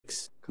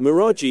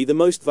Muraji, the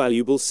most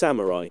valuable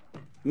samurai.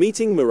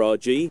 Meeting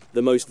Muraji,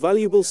 the most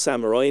valuable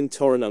samurai in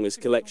Toranaga's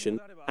collection,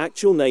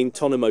 actual name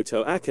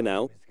Tonomoto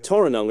Akanao.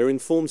 Toranaga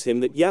informs him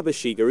that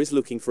Yabashiga is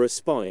looking for a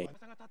spy.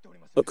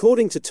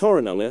 According to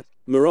Toranaga,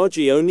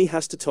 Muraji only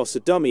has to toss a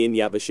dummy in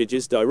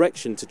Yabashiga's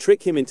direction to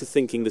trick him into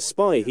thinking the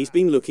spy he's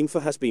been looking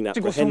for has been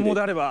apprehended.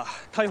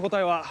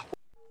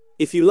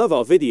 If you love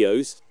our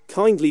videos,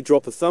 kindly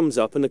drop a thumbs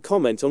up and a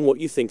comment on what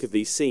you think of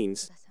these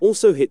scenes.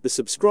 Also hit the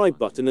subscribe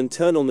button and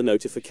turn on the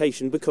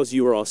notification because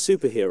you are our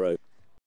superhero.